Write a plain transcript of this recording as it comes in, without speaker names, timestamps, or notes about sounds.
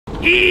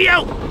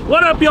Yo!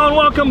 What up, y'all, and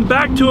welcome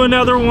back to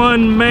another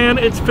one. Man,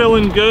 it's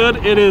feeling good.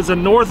 It is a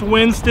north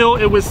wind still.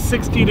 It was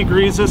 60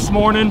 degrees this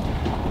morning,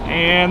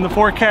 and the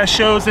forecast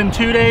shows in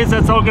 2 days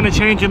that's all going to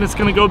change and it's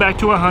going to go back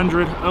to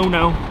 100. Oh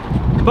no.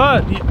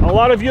 But a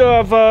lot of you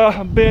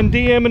have been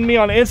DMing me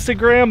on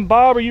Instagram.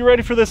 Bob, are you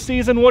ready for the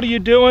season? What are you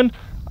doing?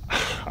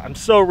 I'm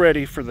so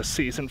ready for the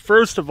season.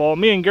 First of all,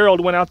 me and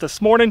Gerald went out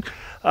this morning.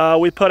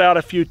 We put out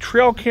a few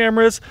trail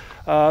cameras,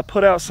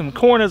 put out some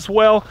corn as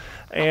well,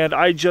 and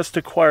I just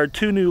acquired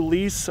 2 new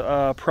lease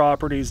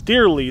properties,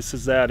 deer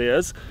leases that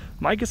is.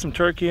 Might get some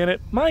turkey in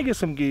it, might get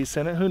some geese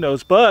in it, who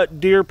knows, but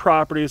deer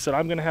properties that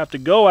I'm gonna have to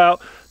go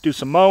out, do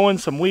some mowing,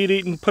 some weed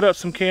eating, put up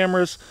some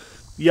cameras,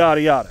 yada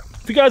yada.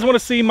 If you guys want to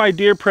see my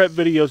deer prep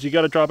videos, you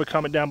got to drop a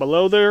comment down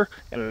below there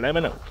and let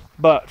me know.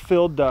 But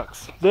field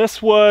ducks,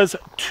 this was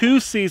 2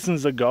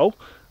 seasons ago,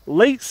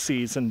 late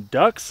season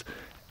ducks,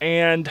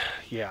 and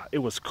yeah, it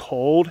was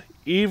cold.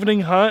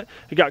 Evening hunt,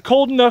 it got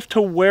cold enough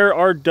to where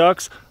our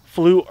ducks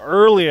flew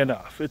early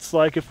enough. It's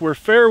like if we're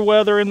fair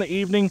weather in the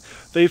evening,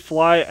 they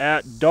fly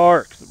at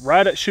dark,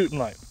 right at shooting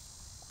light.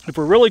 If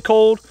we're really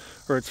cold,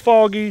 or it's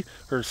foggy,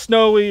 or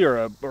snowy, or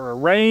a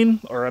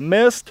rain, or a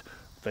mist,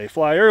 they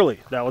fly early.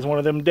 That was one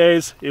of them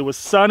days. It was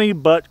sunny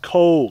but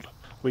cold.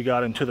 We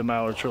got into the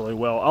mallards really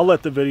well. I'll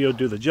let the video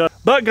do the justice.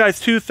 But guys,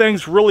 2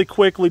 things really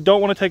quickly.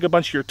 Don't want to take a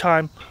bunch of your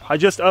time. I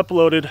just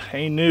uploaded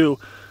a new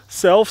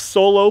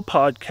solo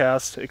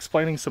podcast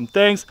explaining some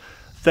things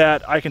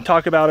that I can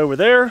talk about over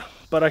there,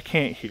 but I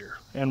can't hear,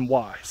 and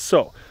why.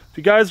 So if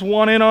you guys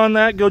want in on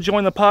that, go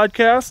join the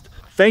podcast.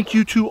 Thank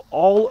you to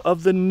all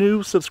of the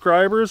new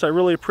subscribers. I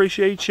really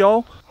appreciate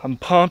y'all. I'm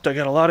pumped. I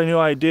got a lot of new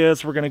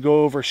ideas. We're gonna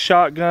go over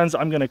shotguns.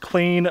 I'm gonna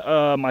clean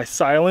my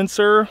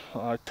silencer,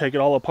 take it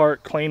all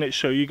apart, clean it,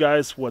 show you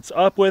guys what's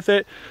up with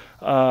it,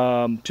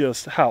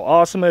 just how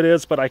awesome it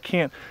is. But I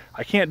can't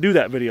do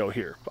that video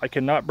here. I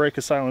cannot break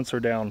a silencer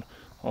down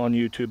on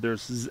YouTube.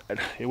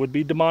 It would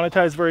be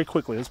demonetized very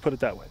quickly, let's put it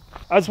that way.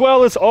 As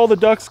well as all the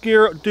ducks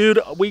gear. Dude,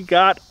 we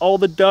got all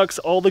the ducks,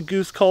 all the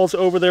goose calls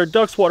over there,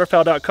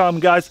 duckswaterfowl.com.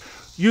 guys,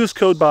 use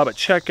code Bob at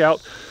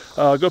checkout.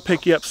 Go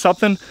pick you up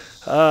something.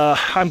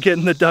 I'm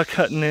getting the duck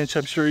hunting itch,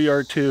 I'm sure you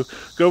are too.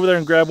 Go over there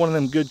and grab one of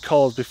them good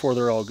calls before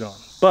they're all gone.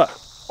 But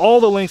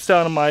all the links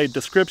down in my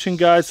description,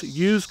 guys.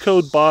 Use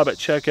code Bob at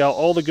checkout.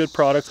 All the good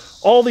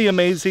products, all the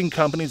amazing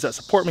companies that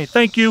support me.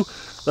 Thank you.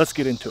 Let's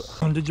get into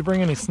it. Did you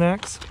bring any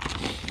snacks?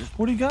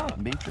 What do you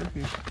got? Beef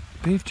jerky.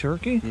 Beef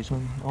jerky?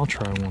 I'll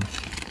try one.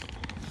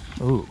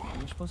 Ooh.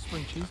 You're supposed to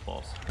bring cheese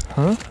balls.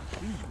 Huh?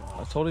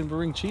 I told him to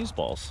bring cheese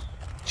balls.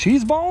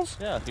 Cheese balls?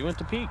 Yeah, he went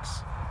to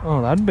Peaks.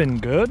 Oh, that'd been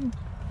good.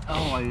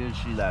 Oh, I didn't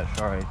see that.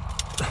 Sorry.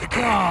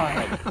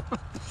 God.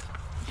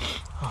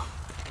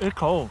 It's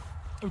cold.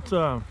 It's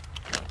when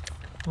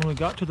we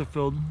got to the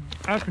field,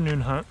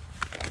 afternoon hunt,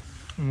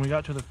 when we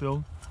got to the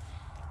field,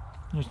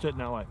 you're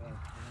sitting at like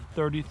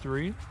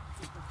 33.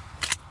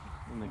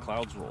 And the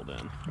clouds rolled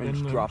in. And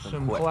it's dropping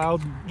some quick.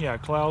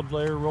 cloud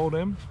layer rolled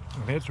in.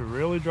 And it's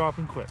really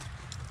dropping quick.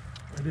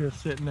 It is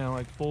sitting now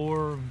like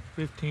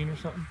 4:15 or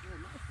something.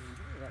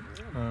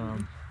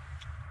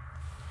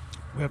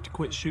 We have to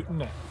quit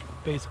shooting at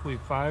basically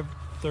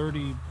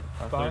 5:30.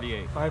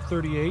 5:38.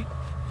 5:38.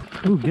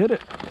 Ooh, get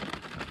it.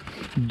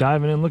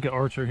 Diving in. Look at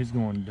Archer. He's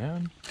going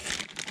down.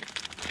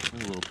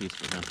 There's a little piece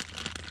for him.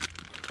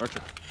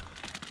 Archer.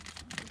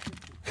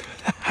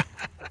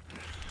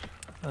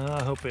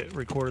 I hope it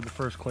recorded the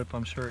first clip.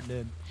 I'm sure it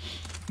did.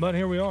 But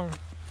here we are.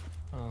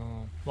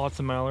 Lots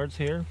of mallards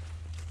here.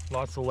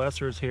 Lots of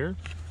lessers here.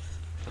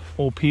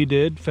 Old P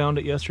found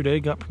it yesterday.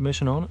 Got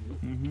permission on it.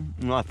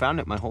 Well, I found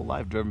it my whole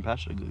life. Driven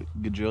past it a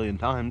gajillion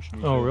times.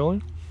 Oh,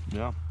 really?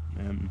 Yeah.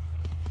 And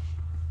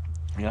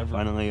yeah,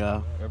 finally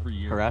every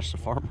year harassed the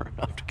farmer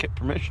enough to get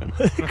permission.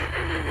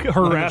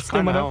 Harassed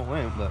him enough? How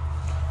it went, but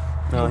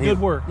no, good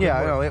work. Yeah,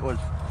 I know it was.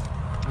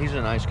 He's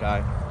a nice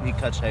guy. He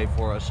cuts hay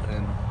for us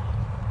and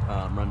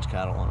runs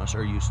cattle on us,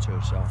 or used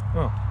to. So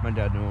my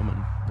dad knew him,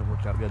 and it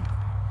worked out good.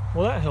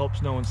 Well, that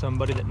helps, knowing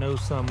somebody that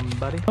knows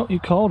somebody. Oh, you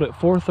called it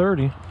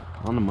 4:30.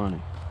 On the money.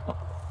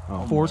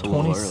 Oh,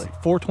 4:20.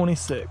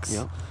 4:26.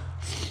 Yep.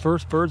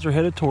 First birds are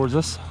headed towards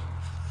us.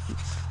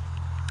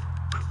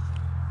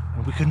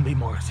 And we couldn't be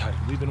more excited.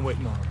 We've been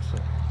waiting on them, so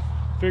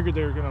figured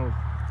they were gonna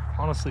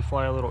honestly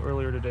fly a little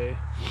earlier today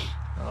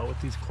with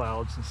these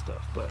clouds and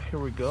stuff. But here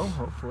we go.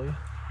 Hopefully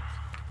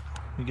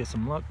we get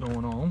some luck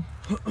going on.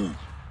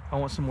 I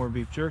want some more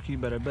beef jerky,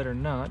 but I better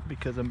not,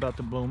 because I'm about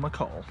to blow my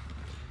call.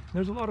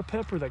 There's a lot of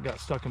pepper that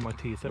got stuck in my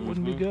teeth. That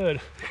wouldn't be good.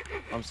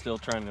 I'm still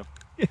trying to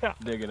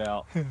dig it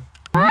out.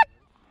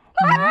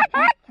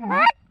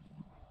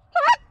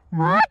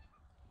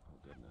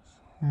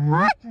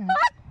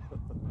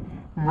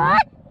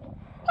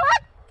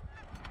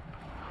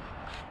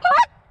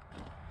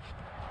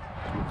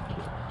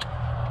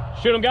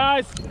 Shoot him,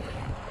 guys!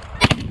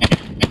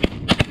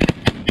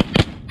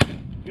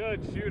 Good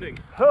shooting.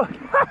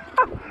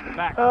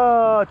 Back.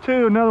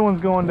 2. Another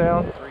one's going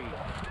down. 3.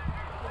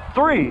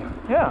 3.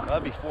 Yeah.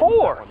 That'd be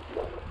 4.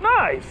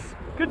 Nice.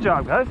 Good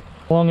job, guys.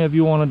 How long have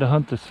you wanted to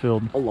hunt this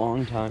field? A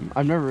long time.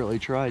 I've never really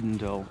tried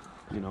until,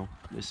 you know,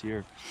 this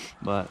year,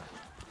 but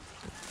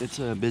it's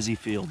a busy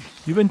field.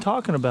 You've been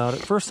talking about it.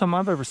 First time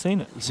I've ever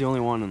seen it. It's the only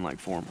one in like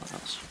 4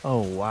 miles.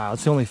 Oh wow,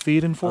 it's the only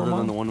feed in 4 miles? Other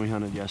than the one we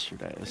hunted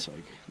yesterday. It's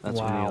like, that's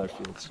when the other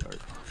fields start.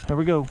 Here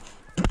we go.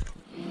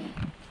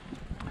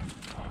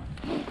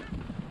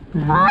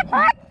 Well,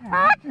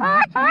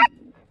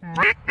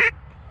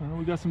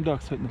 we got some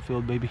ducks hitting the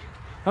field, baby.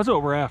 That's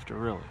what we're after,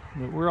 really.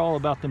 We're all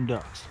about them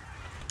ducks.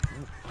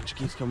 A bunch of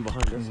geese coming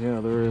behind us. Yeah,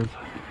 there is.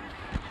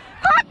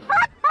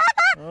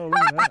 Oh, look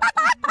at that.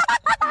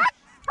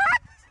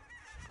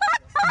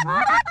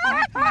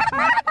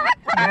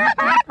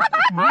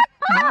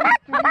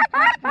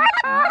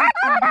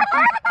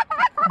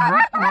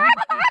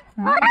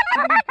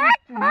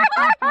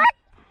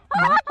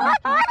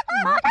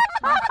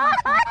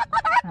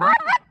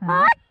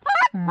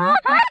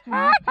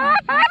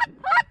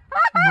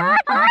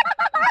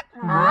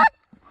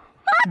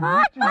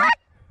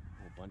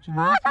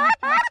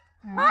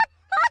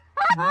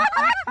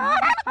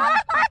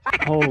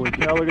 Holy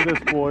cow, look at this,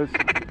 boys.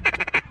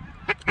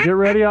 Get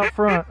ready out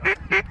front.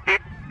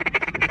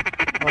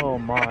 Oh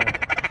my.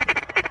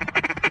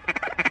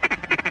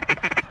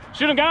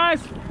 Shoot him,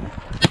 guys!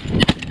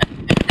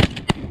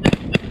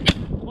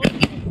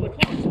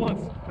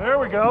 There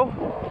we go.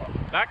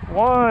 Back.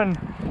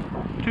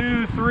 1,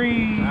 2,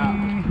 3.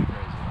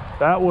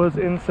 That was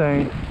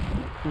insane.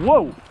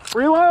 Whoa!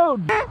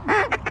 Reload!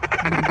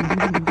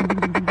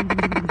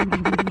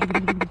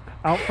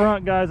 Out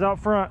front, guys, out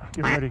front.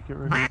 Get ready, get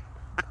ready.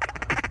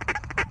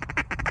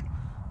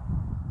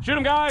 Shoot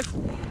him, guys!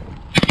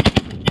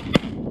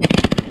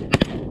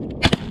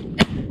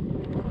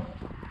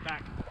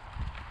 Back.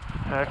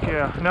 Heck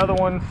yeah. Another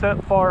one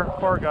set far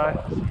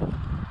guy.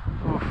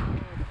 Oof.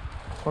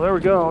 Well, there we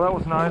go. That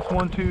was nice.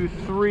 1, 2,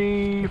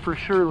 3 for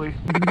Shirley.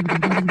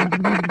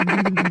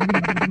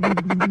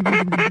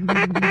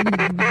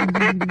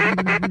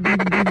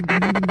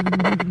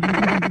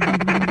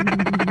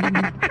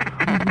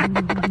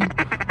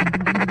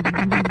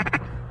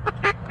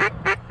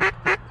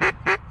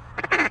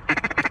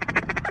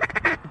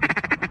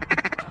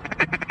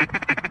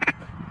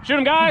 Shoot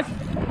him, guys!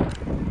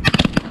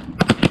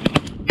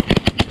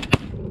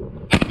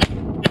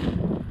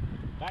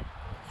 Back.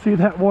 See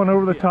that one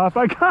over the top?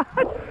 I got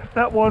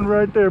that one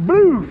right there.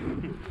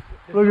 Boom!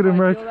 Look at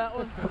him right.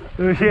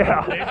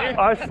 Yeah,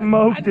 I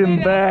smoked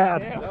him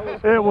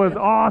bad. It was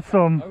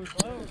awesome.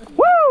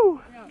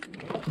 Woo!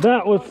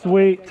 That was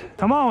sweet.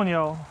 Come on,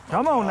 y'all.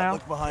 Come on now.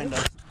 Look behind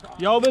us.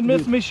 Y'all been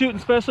missing me shooting,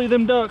 especially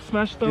them ducks.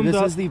 Smash thumbs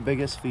up. This is the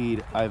biggest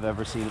feed I've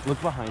ever seen. Look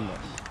behind us.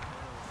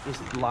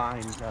 Just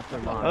lines after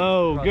lines.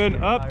 Oh, good.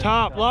 Up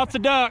top, lots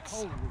of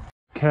ducks.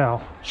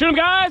 Cow. Shoot them,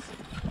 guys!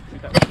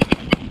 He's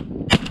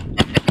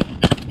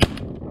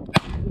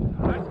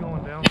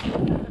going down.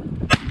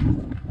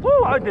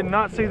 Woo! I did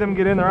not see them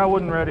get in there. I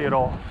wasn't ready at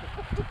all.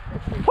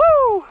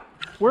 Woo!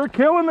 We're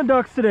killing the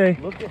ducks today.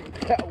 Look at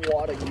that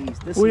wad of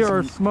geese. We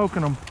are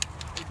smoking them.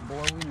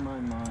 Blowing my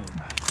mind.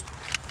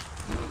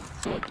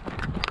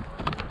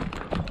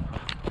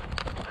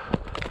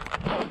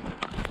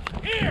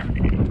 Here!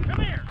 Come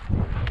here!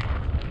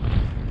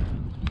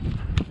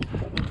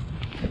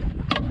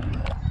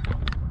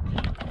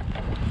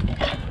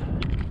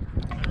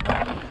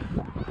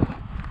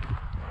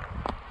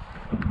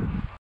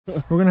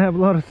 We're gonna have a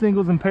lot of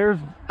singles and pairs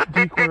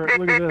decoy.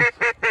 Look at this.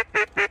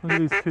 Look at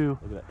these two.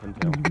 Look at that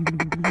pintail.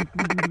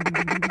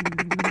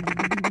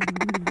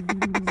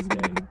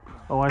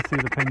 Oh, I see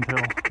the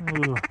pintail.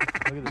 Look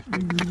at this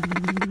big.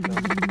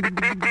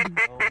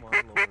 Oh my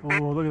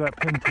lord. Oh, look at that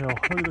pintail.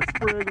 Look at the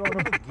sprig on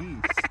them.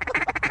 Geese.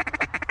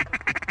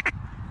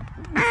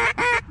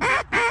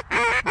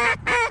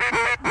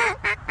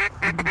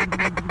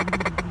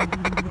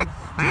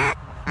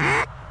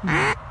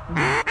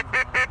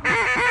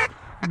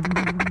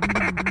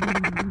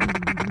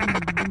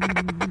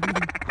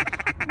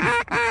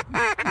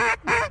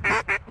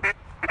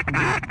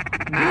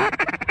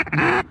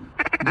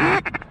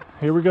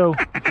 Here we go.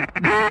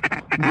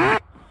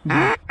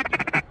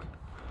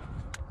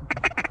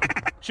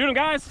 Shoot him,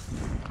 guys.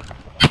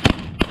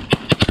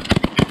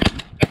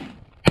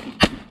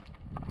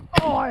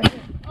 Oh,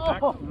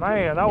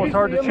 man, that was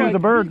hard to choose a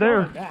bird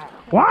there.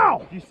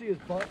 Wow. Did you see his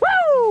butt?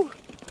 Woo!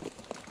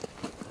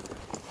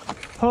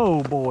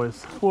 Oh,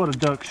 boys, what a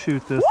duck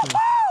shoot this is.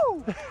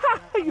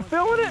 You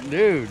feeling it?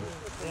 Dude.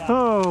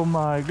 Oh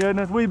my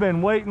goodness, we've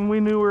been waiting.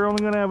 We knew we were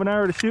only gonna have an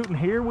hour to shoot, and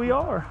here we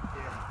are.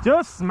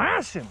 Just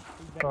smashing.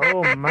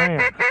 Oh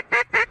man.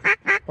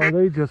 Are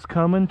they just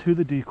coming to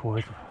the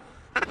decoys?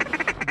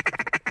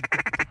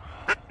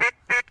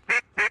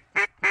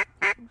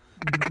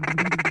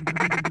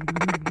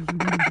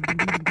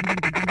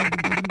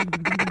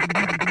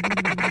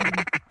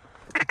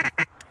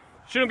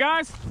 Shoot 'em,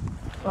 guys.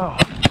 Oh.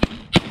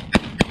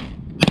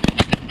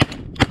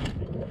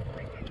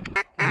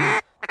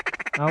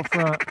 Out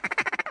front.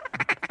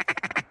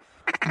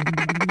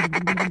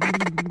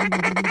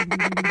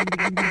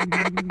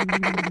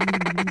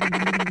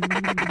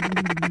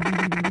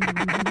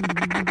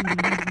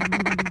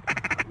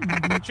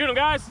 Shoot Shoot him,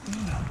 guys.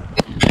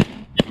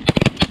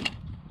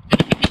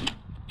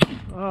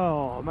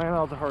 Oh man,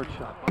 that was a hard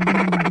shot.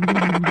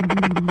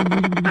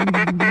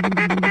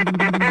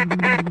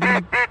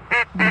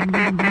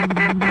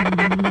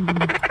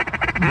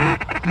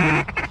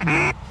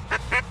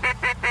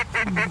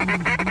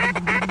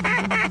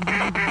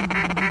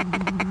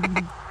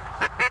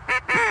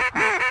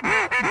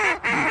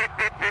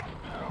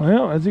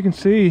 Well, as you can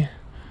see,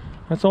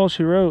 that's all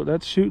she wrote.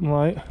 That's shooting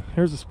light.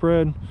 Here's the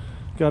spread.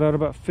 Got out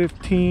about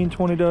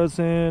 15-20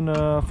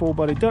 dozen full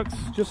body ducks,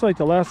 just like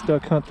the last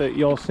duck hunt that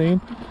y'all seen.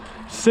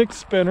 6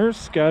 spinners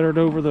scattered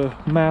over the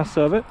mass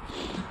of it.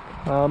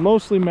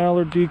 Mostly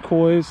mallard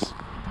decoys.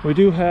 We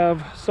do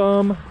have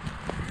some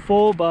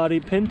full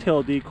body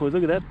pintail decoys.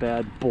 Look at that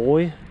bad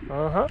boy.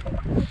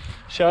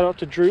 Shout out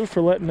to Drew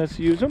for letting us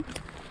use them.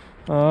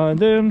 And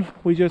then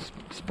we just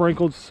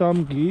sprinkled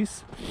some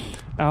geese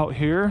out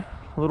here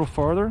a little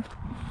farther,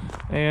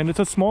 and it's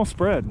a small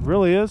spread,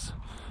 really is.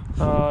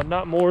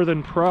 Not more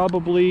than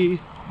probably,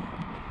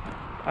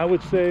 I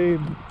would say,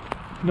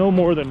 no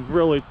more than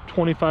really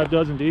 25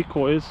 dozen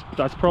decoys.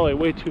 That's probably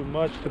way too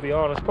much, to be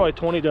honest. Probably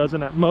 20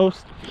 dozen at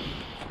most.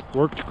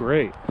 Worked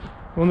great.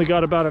 Only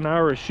got about an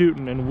hour of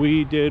shooting and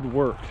we did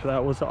work.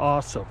 That was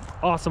awesome.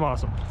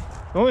 Awesome.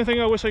 The only thing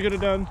I wish I could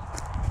have done,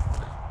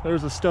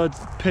 there's a stud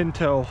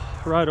pintail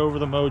right over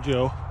the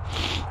mojo,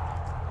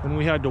 and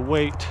we had to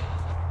wait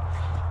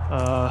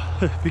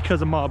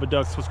because a mob of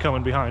ducks was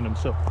coming behind them.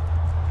 So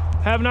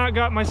have not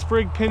got my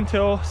sprig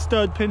pintail,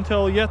 stud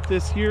pintail yet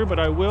this year, but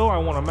I will. I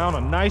want to mount a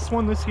nice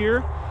one this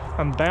year.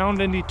 I'm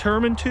bound and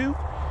determined to.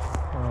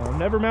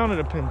 Never mounted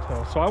a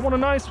pintail, so I want a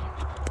nice one.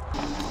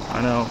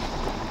 I know,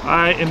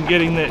 I am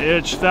getting the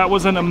itch. That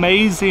was an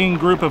amazing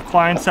group of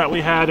clients that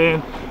we had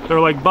in. They're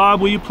like,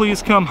 Bob, will you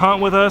please come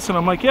hunt with us? And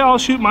I'm like, yeah, I'll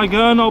shoot my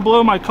gun, I'll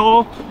blow my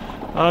call.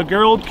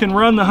 Gerald can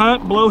run the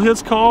hunt, blow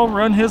his call,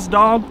 run his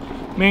dog.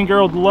 Me and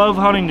Gerald love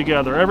hunting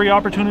together. Every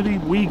opportunity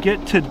we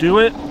get to do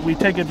it, we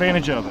take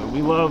advantage of it.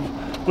 We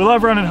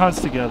love running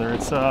hunts together.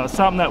 It's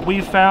something that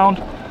we found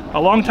a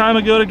long time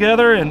ago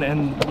together, and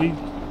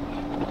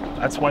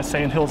that's why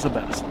Sand Hill's the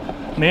best.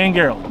 Me and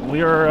Gerald,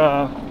 we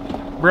are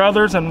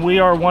brothers, and we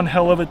are one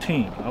hell of a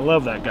team. I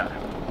love that guy.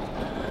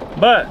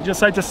 But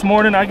just like this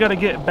morning, I got to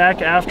get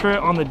back after it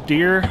on the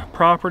deer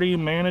property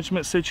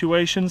management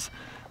situations.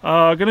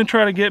 Gonna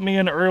try to get me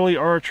an early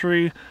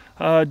archery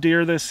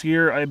deer this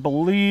year. I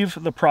believe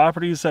the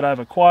properties that I've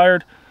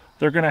acquired,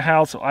 they're gonna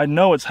house, I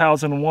know it's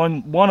housing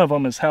one of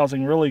them is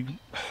housing really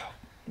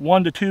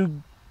 1 to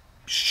 2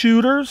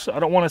 shooters. I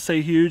don't want to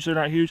say huge, they're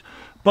not huge,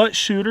 but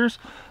shooters.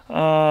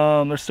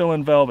 They're still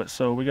in velvet,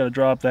 so we got to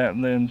drop that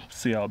and then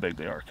see how big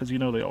they are, because you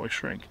know they always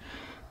shrink.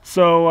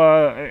 So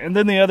and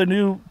then the other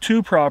new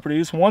 2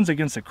 properties, one's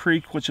against a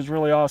creek, which is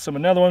really awesome.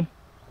 Another one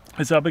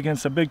is up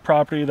against a big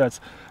property that's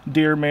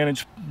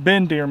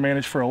been deer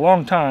managed for a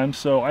long time,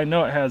 so I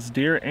know it has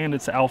deer and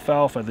it's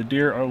alfalfa. The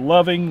deer are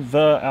loving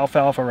the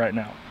alfalfa right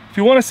now. If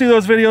you want to see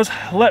those videos,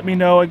 let me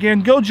know.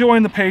 Again, go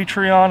join the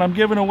Patreon. I'm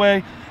giving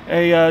away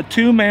a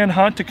 2-man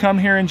hunt to come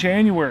here in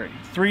January.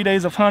 3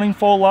 days of hunting,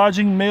 full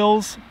lodging,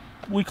 meals,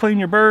 we clean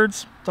your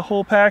birds, the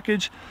whole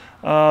package.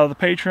 The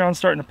Patreon's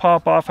starting to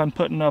pop off. I'm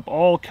putting up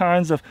all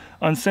kinds of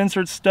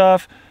uncensored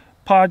stuff.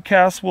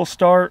 Podcasts will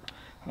start.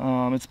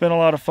 It's been a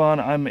lot of fun.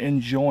 I'm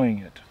enjoying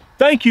it.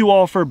 Thank you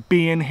all for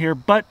being here,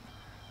 but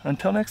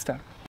until next time.